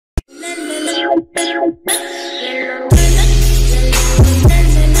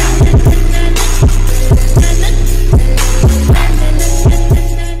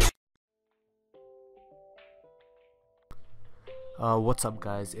What's up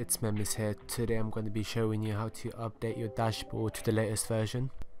guys, it's Memis here. Today I'm going to be showing you how to update your dashboard to the latest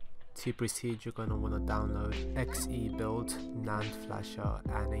version. To proceed, you're going to want to download XE build, NAND flasher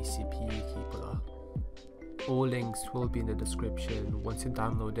and a CPU key puller. All links will be in the description. Once you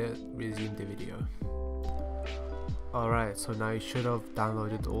download it, resume the video. Alright, so now you should have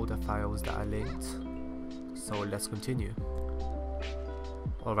downloaded all the files that are linked. So let's continue.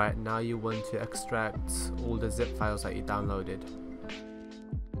 Alright, now you want to extract all the zip files that you downloaded.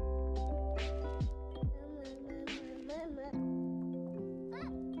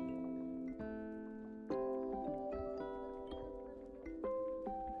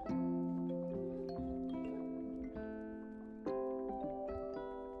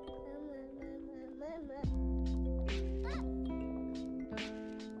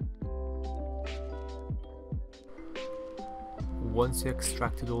 Once you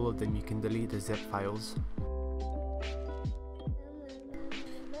extracted all of them, you can delete the zip files.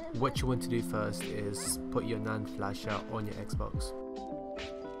 What you want to do first is put your NAND flasher on your Xbox.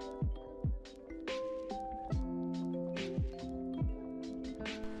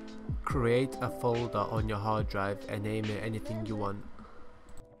 Create a folder on your hard drive and name it anything you want.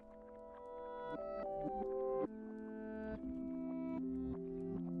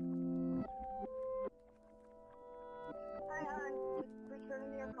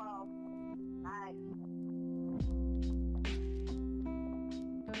 Returning your call. Hi.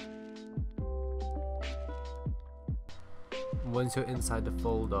 Once you're inside the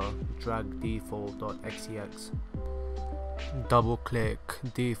folder, drag default.xex. Double click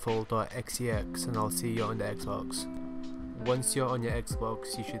default.xex and I'll see you on the Xbox. Once you're on your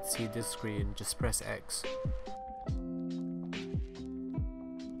Xbox, you should see this screen. Just press X.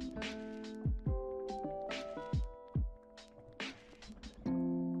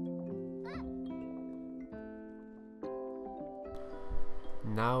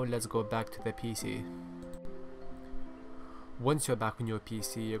 Now let's go back to the PC. Once you're back on your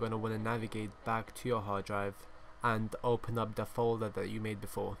PC, you're going to want to navigate back to your hard drive and open up the folder that you made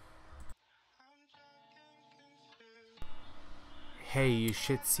before. Hey, you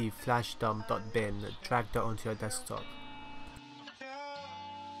should see flashdump.bin. Drag that onto your desktop.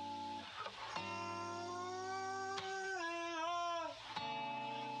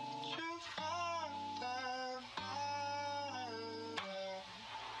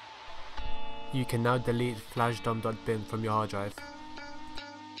 You can now delete flashdump.bin from your hard drive.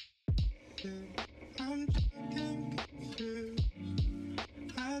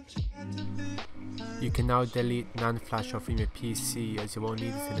 You can now delete NAND flasher from your PC as you won't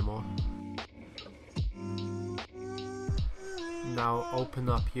need it anymore. Now open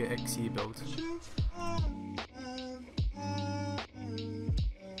up your XE build.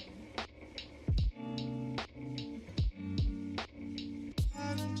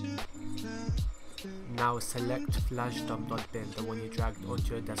 Now select flashdump.bin, the one you dragged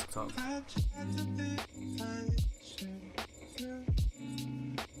onto your desktop.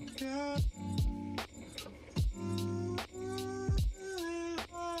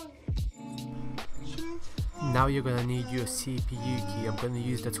 Now you're going to need your CPU key. I'm going to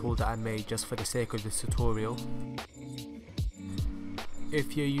use the tool that I made just for the sake of this tutorial.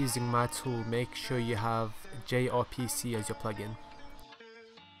 If you're using my tool, make sure you have JRPC as your plugin.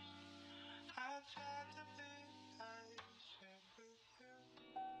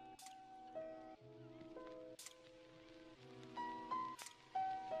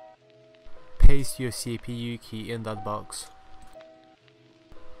 Paste your CPU key in that box.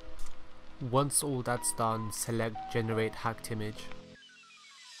 Once all that's done, select generate hacked image.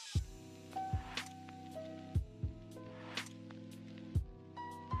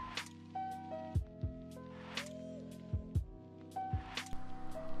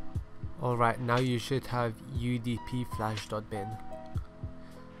 Alright, now you should have udpflash.bin.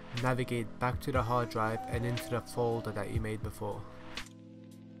 Navigate back to the hard drive and into the folder that you made before.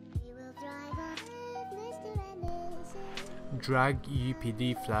 Drag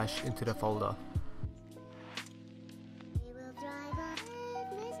upd flash into the folder.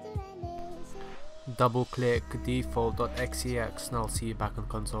 Double click default.xex and I'll see you back on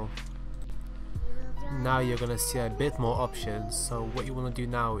console. Now you're gonna see a bit more options, so what you want to do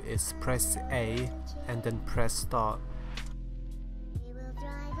now is press A and then press start.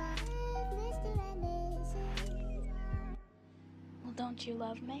 Well, don't you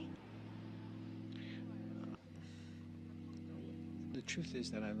love me? The truth is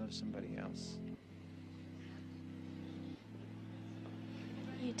that I love somebody else.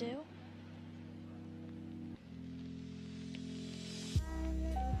 You do?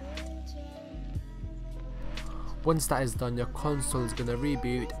 Once that is done, your console is gonna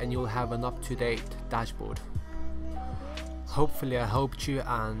reboot and you'll have an up-to-date dashboard. Hopefully I helped you,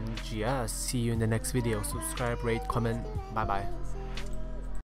 and yeah, see you in the next video. Subscribe, rate, comment. Bye bye.